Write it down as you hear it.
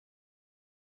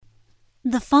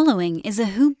The following is a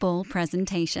Hoop Ball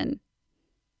presentation.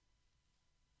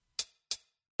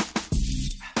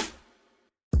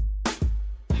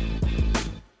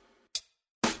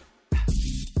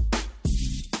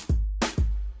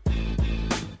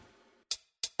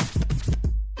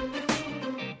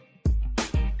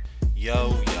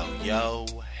 Yo,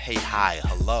 hey, hi,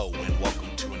 hello, and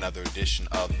welcome to another edition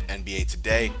of NBA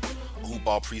Today, a hoop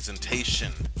ball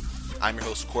presentation. I'm your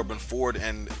host, Corbin Ford,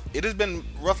 and it has been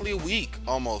roughly a week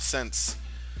almost since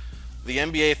the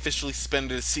NBA officially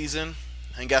suspended its season.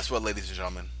 And guess what, ladies and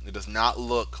gentlemen? It does not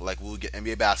look like we'll get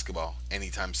NBA basketball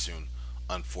anytime soon,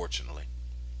 unfortunately.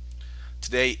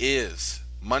 Today is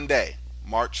Monday,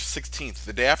 March 16th,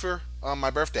 the day after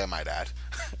my birthday, I might add.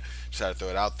 Just had to throw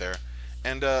it out there.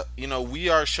 And, we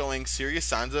are showing serious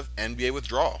signs of NBA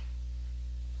withdrawal.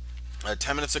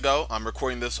 10 minutes ago, I'm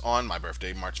recording this on my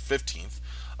birthday, March 15th.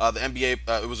 The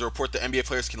NBA, it was a report that NBA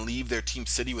players can leave their team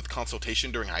city with consultation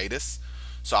during hiatus.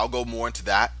 So I'll go more into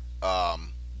that.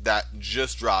 That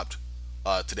just dropped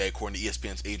today, according to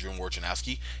ESPN's Adrian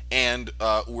Wojnarowski. And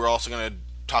we're also going to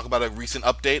talk about a recent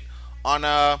update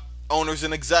on owners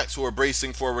and execs who are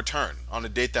bracing for a return on a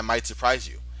date that might surprise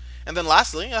you. And then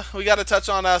lastly, we got to touch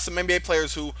on some NBA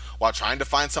players who, while trying to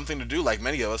find something to do, like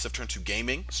many of us, have turned to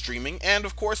gaming, streaming, and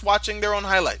of course watching their own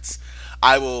highlights.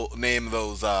 I will name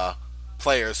those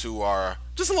players who are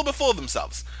just a little bit full of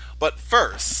themselves. But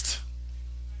first,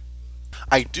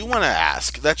 I do want to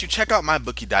ask that you check out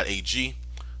mybookie.ag,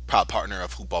 proud partner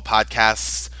of Hoopball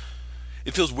Podcasts.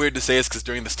 It feels weird to say this because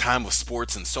during this time with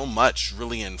sports and so much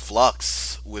really in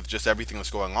flux with just everything that's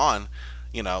going on,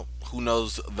 who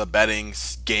knows the betting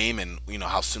game and,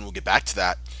 how soon we'll get back to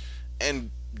that. And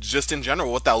just in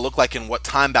general, what that'll look like and what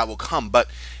time that will come.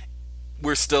 But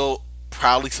we're still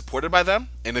proudly supported by them.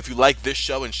 And if you like this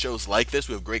show and shows like this,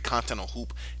 we have great content on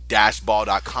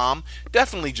hoop-ball.com.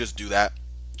 Definitely just do that.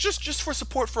 Just for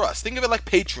support for us. Think of it like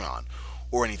Patreon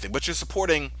or anything. But you're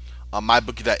supporting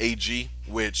mybookie.ag,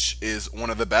 which is one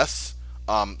of the best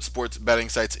sports betting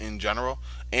sites in general.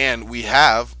 And we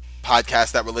have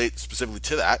podcasts that relate specifically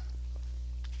to that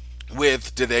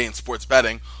with Today in Sports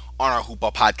Betting on our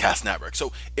Hoopball Podcast Network.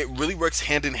 So it really works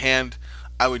hand in hand.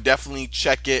 I would definitely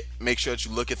check it, make sure that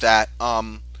you look at that.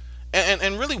 And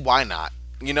really, why not?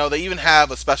 They even have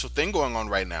a special thing going on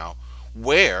right now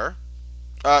where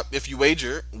if you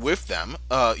wager with them,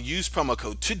 use promo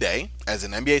code TODAY, as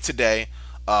in NBA Today,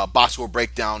 Basketball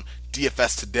Breakdown,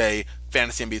 DFS Today,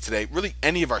 Fantasy NBA Today, really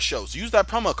any of our shows. Use that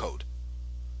promo code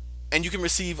and you can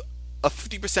receive a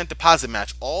 50% deposit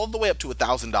match all the way up to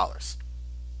 $1,000.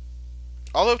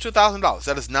 All the way up to $1,000.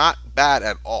 That is not bad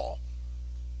at all.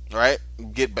 All right?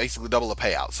 Get basically double the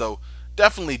payout. So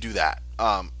definitely do that.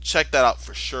 Check that out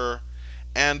for sure.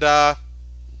 And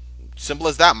simple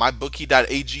as that.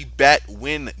 MyBookie.ag, bet,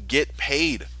 win, get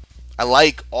paid. I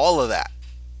like all of that.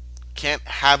 Can't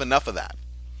have enough of that.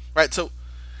 Right? So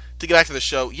to get back to the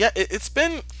show, it's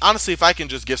been, honestly, if I can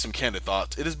just give some candid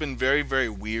thoughts, it has been very, very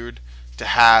weird to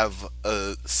have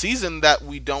a season that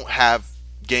we don't have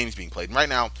games being played. And right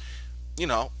now,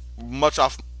 much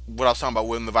off what I was talking about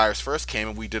when the virus first came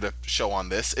and we did a show on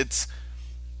this, it's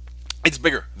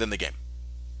bigger than the game.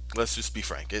 Let's just be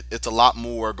frank. It's a lot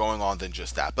more going on than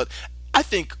just that. But I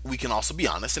think we can also be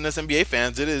honest, and as NBA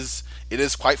fans, it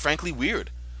is quite frankly weird.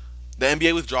 The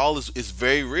NBA withdrawal is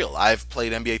very real. I've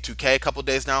played NBA 2K a couple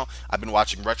days now. I've been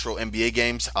watching retro NBA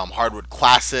games, hardwood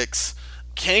classics.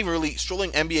 Can't even really,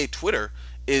 strolling NBA Twitter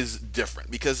is different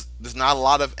because there's not a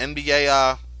lot of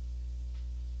NBA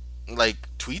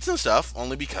tweets and stuff,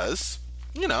 only because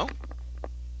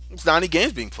it's not any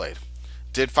games being played.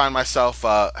 Did find myself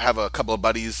have a couple of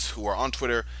buddies who are on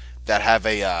Twitter that have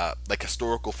a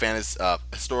historical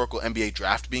NBA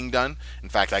draft being done. In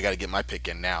fact, I got to get my pick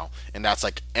in now, and that's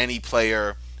like any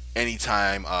player,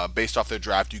 anytime, based off their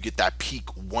draft, you get that peak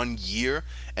 1 year,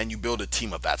 and you build a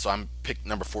team of that. So I'm pick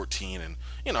number 14, and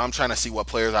I'm trying to see what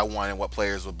players I want and what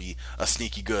players would be a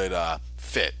sneaky good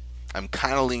fit. I'm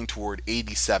kind of leaning toward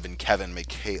 87 Kevin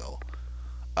McHale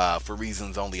for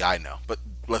reasons only I know. But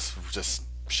let's just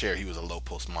share he was a low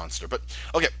post monster. But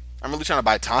okay, I'm really trying to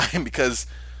buy time because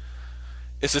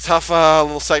it's a tough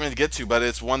little segment to get to, but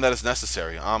it's one that is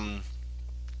necessary.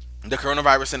 The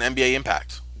coronavirus and NBA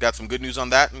impact. Got some good news on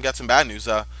that and got some bad news.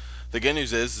 The good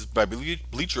news is by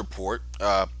Bleacher Report,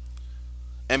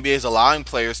 NBA is allowing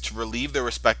players to relieve their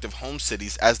respective home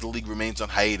cities as the league remains on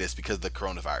hiatus because of the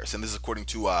coronavirus. And this is according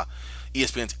to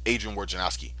ESPN's Adrian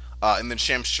Wojnarowski. And then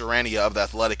Shams Charania of The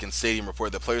Athletic and Stadium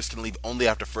reported that players can leave only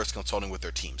after first consulting with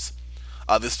their teams.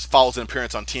 This follows an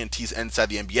appearance on TNT's Inside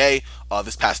the NBA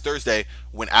this past Thursday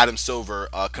when Adam Silver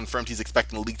confirmed he's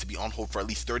expecting the league to be on hold for at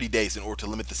least 30 days in order to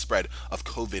limit the spread of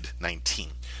COVID-19.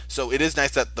 So it is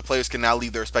nice that the players can now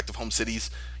leave their respective home cities,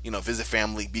 visit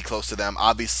family, be close to them.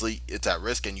 Obviously, it's at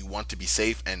risk and you want to be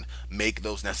safe and make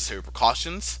those necessary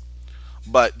precautions.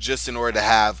 But just in order to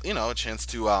have, a chance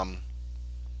to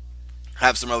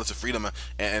have some relative freedom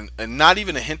and not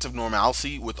even a hint of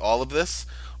normalcy with all of this.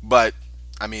 But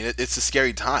I mean, it's a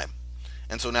scary time.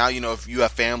 And so now, if you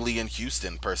have family in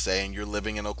Houston per se and you're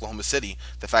living in Oklahoma City,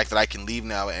 the fact that I can leave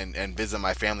now and visit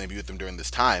my family and be with them during this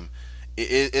time,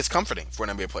 it's comforting for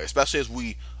an NBA player, especially as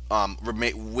we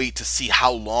wait to see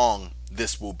how long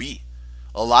this will be.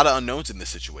 A lot of unknowns in this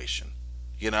situation.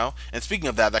 And speaking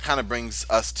of that, that kind of brings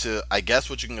us to, I guess,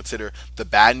 what you can consider the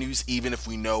bad news, even if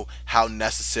we know how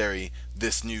necessary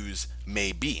this news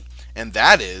may be. And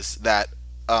that is that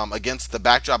against the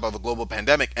backdrop of a global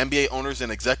pandemic, NBA owners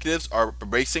and executives are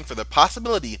bracing for the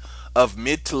possibility of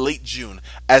mid to late June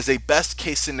as a best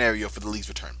case scenario for the league's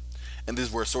return. And this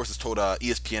is where sources told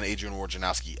ESPN Adrian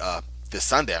Wojnarowski this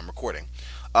Sunday I'm recording.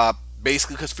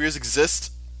 Basically because fears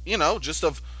exist, just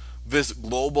of this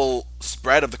global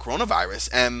spread of the coronavirus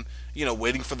and,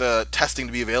 waiting for the testing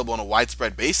to be available on a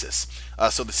widespread basis.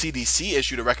 So the CDC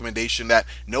issued a recommendation that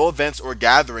no events or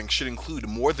gatherings should include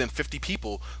more than 50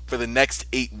 people for the next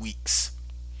 8 weeks.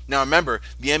 Now remember,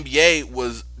 the NBA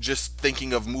was just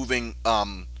thinking of moving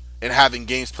and having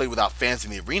games played without fans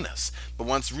in the arenas. But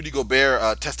once Rudy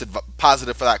Gobert tested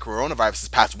positive for that coronavirus this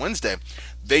past Wednesday,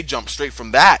 they jumped straight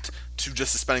from that to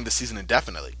just suspending the season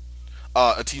indefinitely.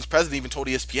 A team's president even told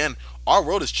ESPN, "Our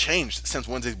world has changed since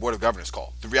Wednesday's Board of Governors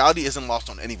call. The reality isn't lost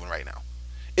on anyone right now."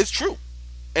 It's true,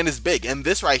 and it's big. And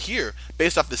this right here,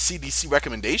 based off the CDC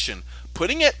recommendation,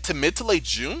 putting it to mid to late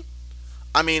June,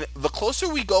 I mean, the closer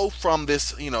we go from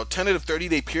this, tentative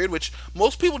 30-day period, which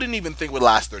most people didn't even think would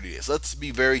last 30 days. Let's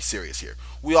be very serious here.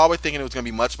 We all were thinking it was going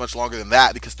to be much, much longer than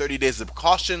that because 30 days is a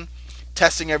precaution,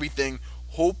 testing everything.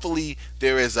 Hopefully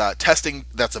there is testing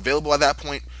that's available at that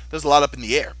point. There's a lot up in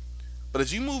the air. But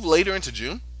as you move later into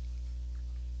June,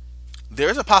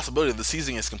 there's a possibility the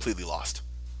season is completely lost.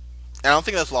 And I don't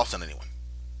think that's lost on anyone.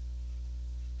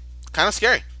 Kind of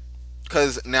scary.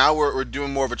 Because now we're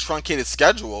doing more of a truncated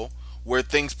schedule where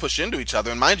things push into each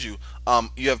other. And mind you,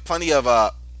 you have plenty of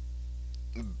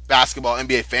basketball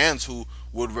NBA fans who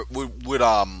would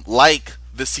like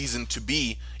this season to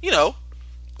be,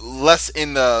 less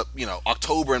in the,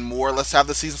 October and more. Let's have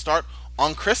the season start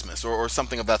on Christmas or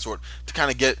something of that sort to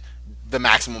kind of get the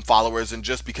maximum followers, and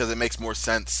just because it makes more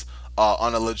sense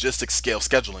on a logistics scale,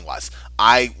 scheduling wise.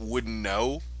 I wouldn't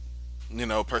know,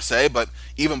 per se, but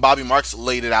even Bobby Marks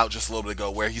laid it out just a little bit ago,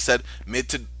 where he said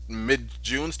mid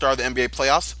June start of the NBA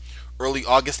playoffs, early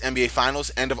August NBA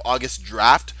finals, end of August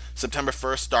draft, September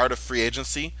 1st start of free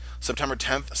agency, September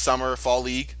 10th summer fall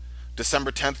league,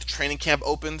 December 10th training camp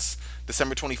opens,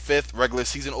 December 25th regular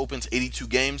season opens, 82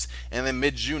 games, and then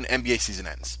mid June NBA season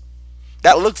ends.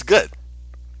 That looks good.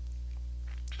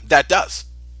 That does.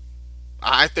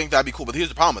 I think that'd be cool, but here's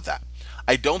the problem with that.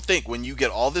 I don't think when you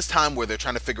get all this time where they're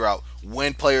trying to figure out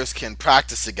when players can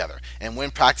practice together and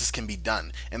when practice can be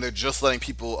done, and they're just letting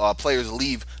players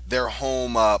leave their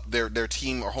home, their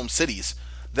team or home cities,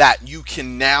 that you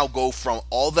can now go from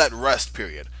all that rest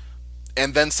period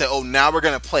and then say, oh, now we're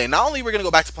going to play. Not only we're going to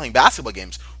go back to playing basketball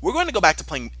games, we're going to go back to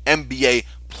playing NBA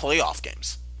playoff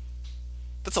games.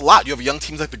 That's a lot. You have young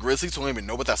teams like the Grizzlies who don't even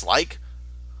know what that's like.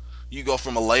 You go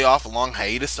from a layoff, a long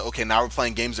hiatus, to, okay, now we're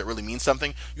playing games that really mean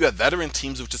something. You have veteran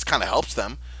teams, which just kind of helps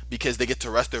them because they get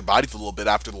to rest their bodies a little bit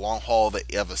after the long haul of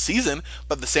a season.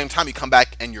 But at the same time, you come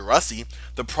back and you're rusty.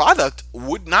 The product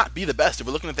would not be the best if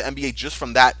we're looking at the NBA just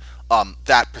from that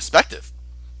perspective.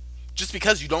 Just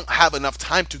because you don't have enough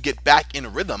time to get back in a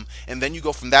rhythm, and then you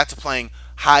go from that to playing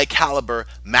high caliber,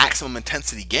 maximum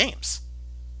intensity games.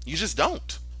 You just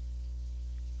don't.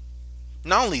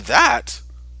 Not only that,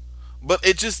 but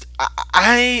it just,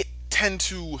 I tend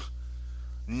to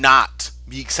not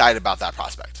be excited about that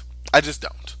prospect. I just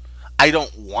don't. I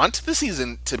don't want the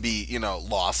season to be,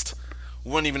 lost.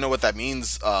 Wouldn't even know what that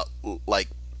means,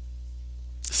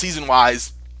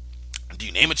 season-wise. Do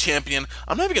you name a champion?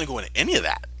 I'm not even going to go into any of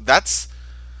that. That's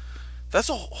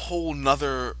a whole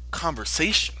nother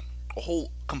conversation. A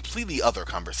whole completely other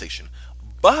conversation.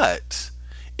 But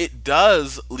it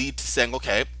does lead to saying,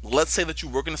 okay, let's say that you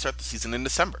were going to start the season in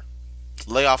December.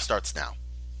 Layoff starts now.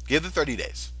 Give it 30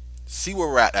 days. See where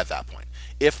we're at that point.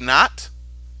 If not,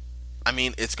 I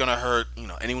mean, it's going to hurt,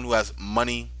 anyone who has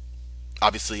money,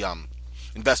 obviously,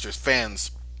 investors,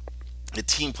 fans, the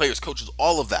team, players, coaches,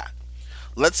 all of that.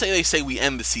 Let's say they say we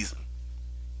end the season.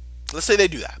 Let's say they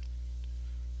do that.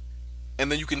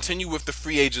 and then you continue with the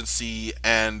free agency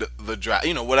and the draft,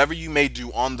 whatever you may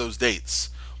do on those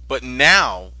dates. But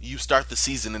now you start the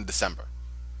season in December.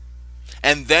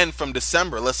 And then from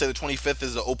December, let's say the 25th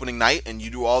is the opening night and you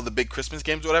do all the big Christmas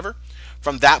games or whatever,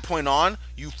 from that point on,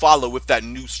 you follow with that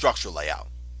new structure layout.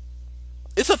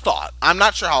 It's a thought. I'm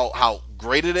not sure how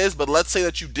great it is, but let's say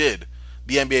that you did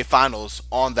the NBA Finals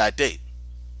on that date,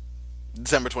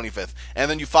 December 25th. And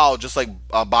then you follow just like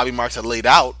Bobby Marks had laid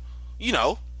out,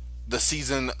 the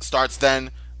season starts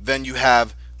then. Then you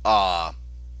have all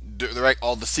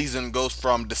the season goes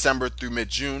from December through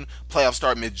mid-June. Playoffs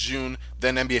start mid-June.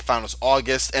 Then NBA Finals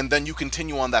August, and then you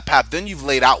continue on that path. Then you've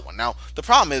laid out one. Now the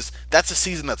problem is that's a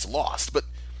season that's lost. But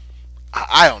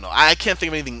I don't know. I can't think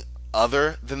of anything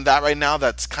other than that right now.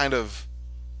 That's kind of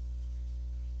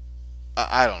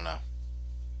I don't know.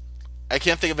 I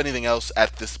can't think of anything else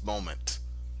at this moment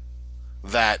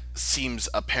that seems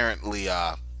apparently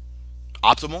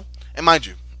optimal. And mind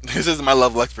you, this isn't my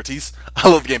level of expertise. I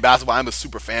love the game basketball. I'm a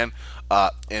super fan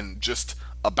and just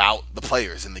about the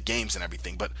players and the games and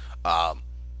everything. But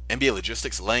NBA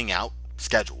logistics, laying out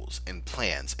schedules and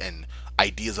plans and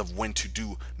ideas of when to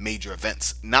do major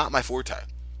events, not my forte.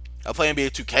 I play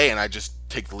NBA 2K and I just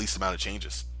take the least amount of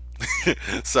changes.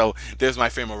 So there's my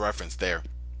frame of reference there.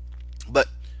 But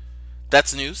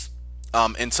that's news,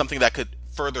 and something that could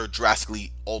further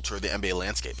drastically alter the NBA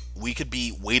landscape. We could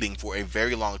be waiting for a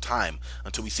very long time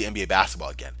until we see NBA basketball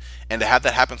again. And to have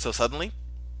that happen so suddenly,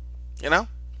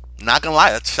 not gonna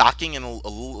lie, that's shocking and a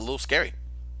little scary.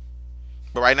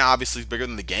 But right now, obviously, it's bigger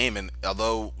than the game. And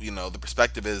although, the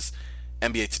perspective is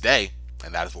NBA today,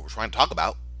 and that is what we're trying to talk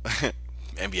about,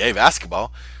 NBA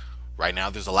basketball, right now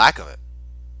there's a lack of it.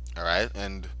 All right?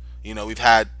 And, we've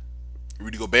had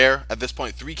Rudy Gobert, at this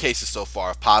point, 3 cases so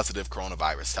far of positive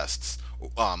coronavirus tests.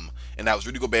 And that was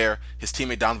Rudy Gobert, his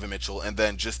teammate Donovan Mitchell, and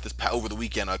then just over the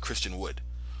weekend, Christian Wood,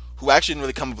 who actually didn't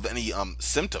really come up with any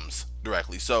symptoms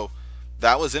directly. So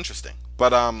that was interesting.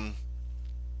 But,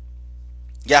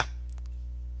 yeah,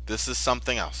 this is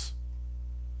something else.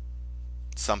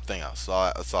 Something else.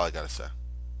 That's all I got to say.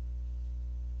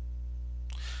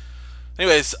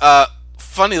 Anyways,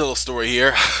 funny little story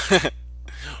here.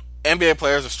 NBA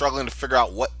players are struggling to figure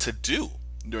out what to do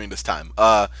during this time.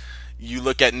 You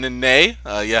look at Nene,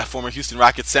 former Houston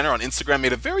Rockets center, on Instagram,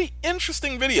 made a very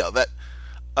interesting video that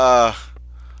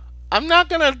I'm not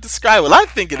going to describe what I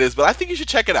think it is, but I think you should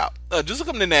check it out. Just look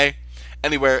up Nene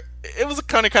anywhere. It was a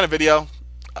kind of video.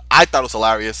 I thought it was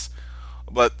hilarious,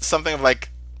 but something of like,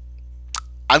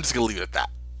 I'm just going to leave it at that.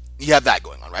 You have that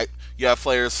going on, right? You have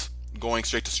players going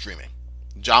straight to streaming.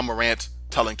 John Morant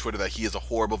telling Twitter that he is a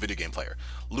horrible video game player.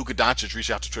 Luka Doncic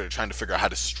reached out to Twitter trying to figure out how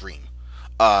to stream.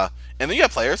 And then you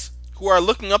have players who are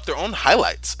looking up their own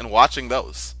highlights and watching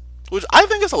those, which I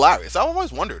think is hilarious. I've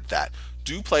always wondered that.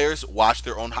 Do players watch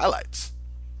their own highlights?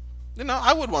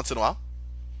 I would once in a while.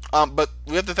 But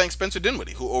we have to thank Spencer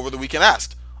Dinwiddie, who over the weekend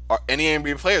asked, are any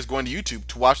NBA players going to YouTube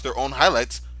to watch their own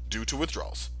highlights due to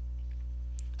withdrawals?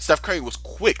 Steph Curry was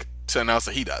quick to announce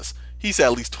that he does. He said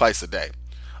at least twice a day.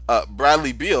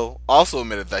 Bradley Beal also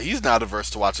admitted that he's not averse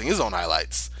to watching his own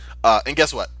highlights. And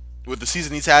guess what? With the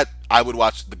season he's had, I would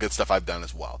watch the good stuff I've done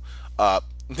as well.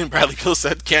 Then Bradley Beal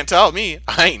said, can't tell me,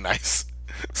 I ain't nice.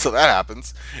 So that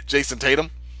happens. Jason Tatum,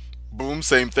 boom,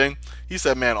 same thing. He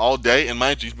said, man, all day, and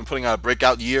mind you, he's been putting out a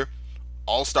breakout year,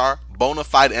 all-star, bona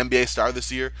fide NBA star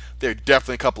this year. There are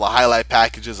definitely a couple of highlight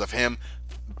packages of him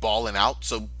balling out,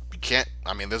 so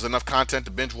there's enough content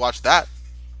to binge watch that.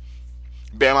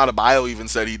 Bam Adebayo even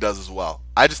said he does as well.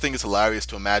 I just think it's hilarious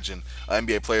to imagine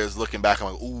NBA players looking back and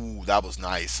like, ooh, that was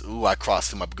nice. Ooh, I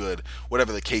crossed him up good.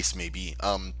 Whatever the case may be.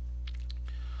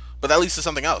 But that leads to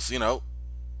something else,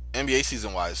 NBA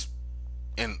season-wise.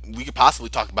 And we could possibly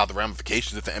talk about the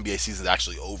ramifications if the NBA season is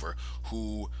actually over.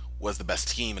 Who was the best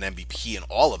team and MVP and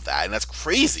all of that. And that's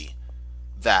crazy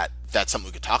that that's something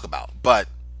we could talk about. But,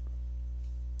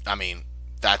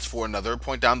 that's for another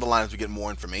point down the line as we get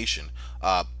more information.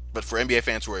 But for NBA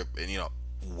fans who are,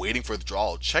 waiting for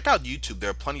withdrawal, check out YouTube. There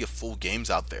are plenty of full games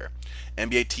out there.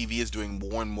 NBA TV is doing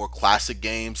more and more classic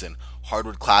games and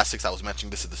hardwood classics. I was mentioning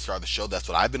this at the start of the show. That's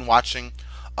what I've been watching.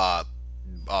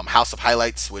 House of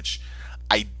Highlights, which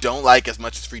I don't like as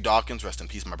much as Free Dawkins. Rest in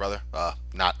peace, my brother.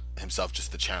 Not himself,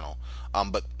 just the channel.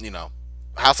 But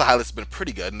House of Highlights has been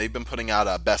pretty good, and they've been putting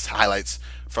out best highlights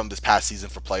from this past season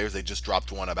for players. They just dropped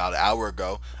one about an hour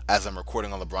ago as I'm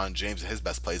recording on LeBron James and his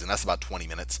best plays, and that's about 20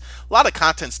 minutes. A lot of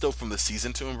content still from the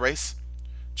season to embrace.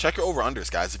 Check your over-unders,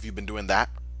 guys, if you've been doing that.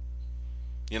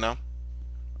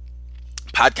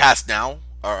 Podcasts now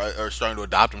are starting to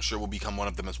adopt. I'm sure will become one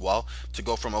of them as well. To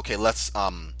go from, okay, let's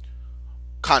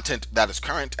content that is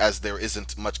current, as there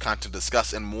isn't much content to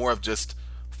discuss, and more of just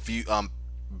few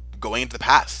going into the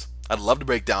past. I'd love to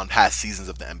break down past seasons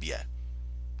of the NBA.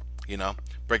 You know,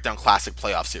 break down classic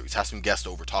playoff series, have some guests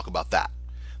over, talk about that.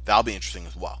 That'll be interesting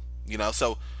as well.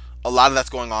 So a lot of that's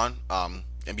going on.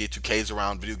 NBA 2K is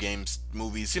around, video games,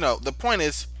 movies. The point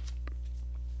is,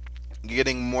 you're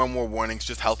getting more and more warnings,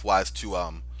 just health wise,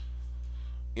 to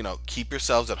keep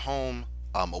yourselves at home,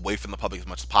 away from the public as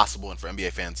much as possible. And for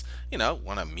NBA fans,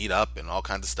 want to meet up and all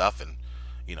kinds of stuff, and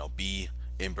be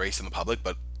embracing the public.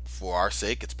 But for our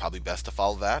sake, it's probably best to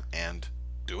follow that. And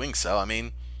doing so, I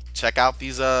mean, check out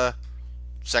these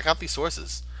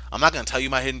sources. I'm not gonna tell you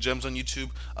my hidden gems on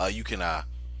YouTube. You can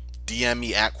DM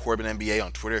me at Corbin NBA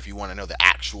on Twitter if you want to know the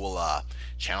actual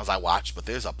channels I watch. But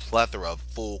there's a plethora of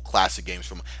full classic games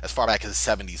from as far back as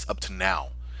the 70s up to now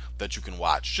that you can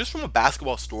watch, just from a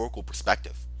basketball historical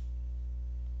perspective.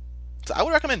 So I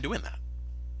would recommend doing that.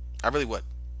 I really would.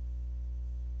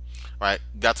 All right,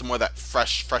 got some more of that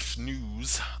fresh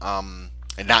news, and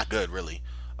not good really.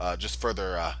 Just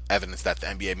further evidence that the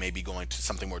NBA may be going to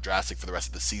something more drastic for the rest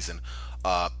of the season.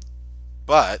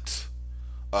 But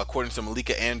according to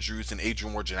Malika Andrews and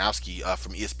Adrian Wojnarowski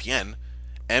from ESPN,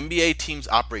 NBA teams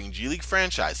operating G League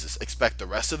franchises expect the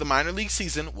rest of the minor league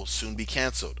season will soon be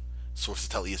canceled. Sources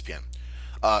tell ESPN.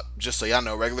 Just so y'all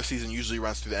know, regular season usually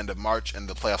runs through the end of March and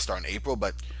the playoffs start in April.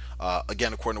 But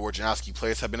again, according to Wojnarowski,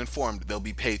 players have been informed they'll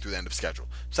be paid through the end of schedule.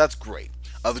 So that's great.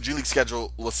 The G League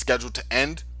schedule was scheduled to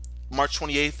end March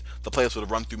 28th. The playoffs would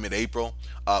have run through mid-April,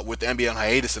 with the NBA on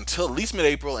hiatus until at least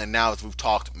mid-April. And now, as we've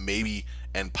talked, maybe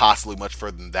and possibly much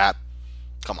further than that.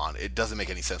 Come on, it doesn't make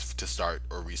any sense to start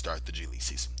or restart the G League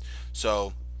season.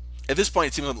 So at this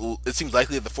point, it seems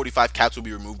likely that the 45 caps will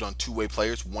be removed on two-way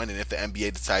players when and if the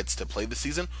NBA decides to play this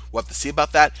season. We'll have to see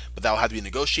about that, but that will have to be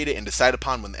negotiated and decided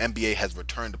upon when the NBA has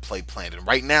returned to play planned. And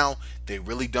right now, they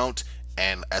really don't.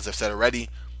 And as I've said already,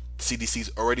 the CDC's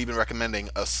already been recommending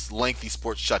a lengthy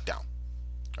sports shutdown.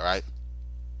 All right?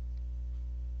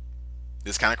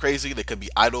 This is kind of crazy. They could be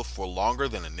idle for longer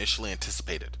than initially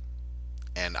anticipated.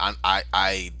 And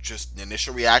I just, the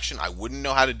initial reaction, I wouldn't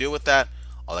know how to deal with that.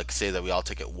 All I can say is that we all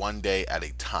take it one day at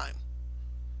a time,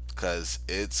 because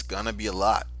it's going to be a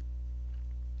lot.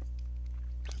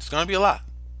 It's going to be a lot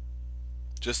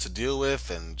just to deal with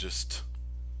and just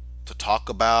to talk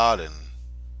about. And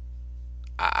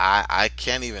I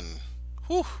can't even,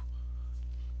 whew.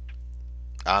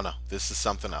 I don't know. This is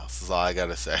something else. That's all I got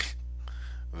to say.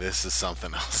 This is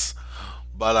something else.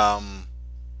 But,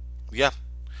 yeah.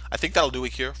 I think that'll do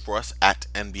it here for us at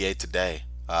NBA Today.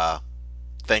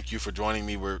 Thank you for joining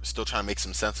me. We're still trying to make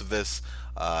some sense of this,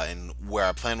 and where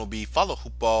our plan will be. Follow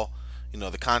Hoopball.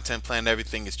 The content plan,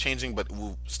 everything is changing, but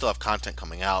we'll still have content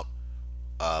coming out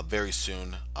very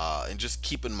soon. And just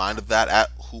keep in mind of that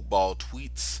at Hoopball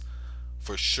Tweets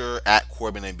for sure. At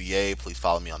Corbin NBA, please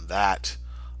follow me on that.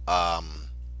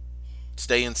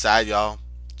 Stay inside, y'all.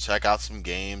 Check out some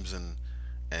games and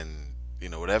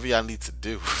whatever y'all need to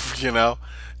do,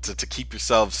 to keep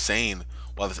yourselves sane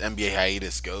while this NBA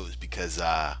hiatus goes, because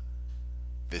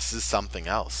this is something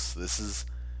else. This is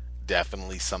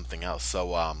definitely something else.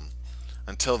 So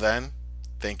until then,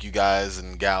 thank you guys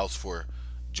and gals for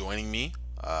joining me.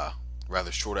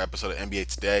 Rather shorter episode of NBA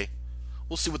Today.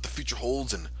 We'll see what the future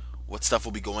holds and what stuff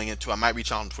we'll be going into. I might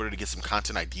reach out on Twitter to get some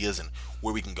content ideas and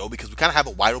where we can go, because we kind of have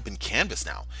a wide open canvas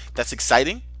now. That's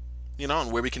exciting,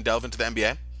 and where we can delve into the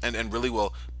NBA. And really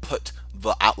will put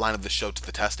the outline of the show to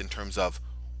the test in terms of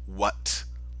what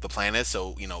the plan is.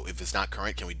 So, if it's not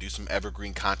current, can we do some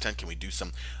evergreen content? Can we do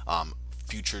some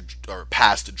future or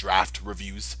past draft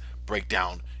reviews,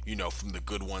 breakdown, from the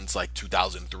good ones like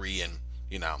 2003 and,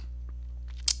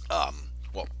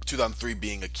 2003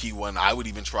 being a key one. I would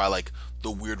even try like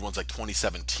the weird ones like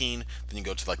 2017. Then you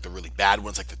go to like the really bad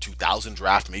ones like the 2000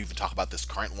 draft. Maybe even talk about this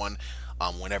current one,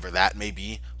 whenever that may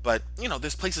be. But,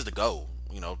 there's places to go.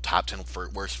 Top 10 for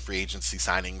worst free agency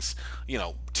signings,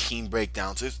 team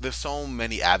breakdowns. There's so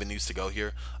many avenues to go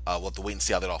here. We'll have to wait and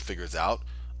see how that all figures out.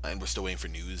 And we're still waiting for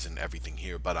news and everything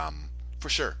here. But for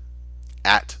sure,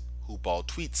 at Hoopball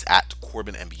Tweets, at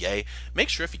Corbin NBA. Make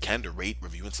sure if you can to rate,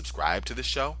 review, and subscribe to this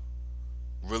show.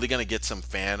 Really going to get some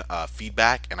fan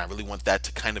feedback, and I really want that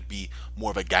to kind of be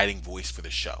more of a guiding voice for the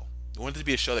show. I want it to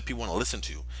be a show that people want to listen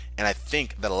to, and I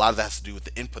think that a lot of that has to do with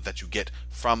the input that you get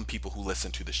from people who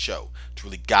listen to the show to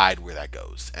really guide where that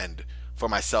goes. And for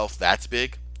myself, that's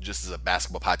big, just as a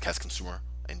basketball podcast consumer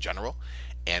in general.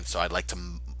 And so I'd like to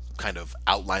kind of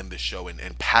outline this show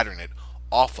and pattern it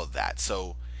off of that.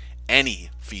 So any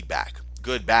feedback,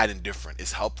 good, bad, and different,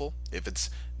 is helpful. If it's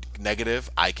negative,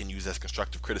 I can use as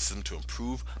constructive criticism to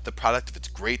improve the product. If it's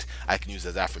great, I can use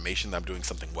as affirmation that I'm doing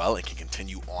something well and can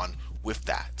continue on with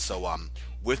that. So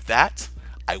with that,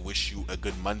 I wish you a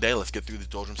good Monday. Let's get through the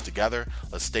doldrums together.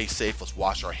 Let's stay safe. Let's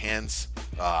wash our hands.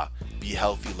 Be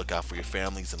healthy. Look out for your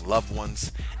families and loved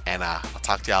ones. And I'll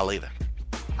talk to y'all later.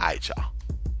 All right, y'all.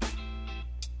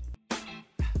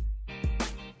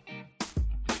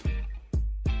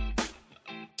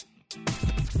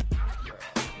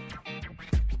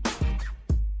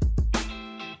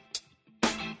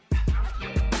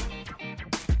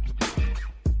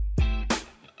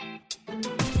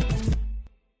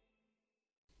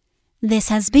 This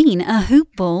has been a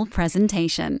Hoop Ball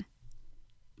presentation.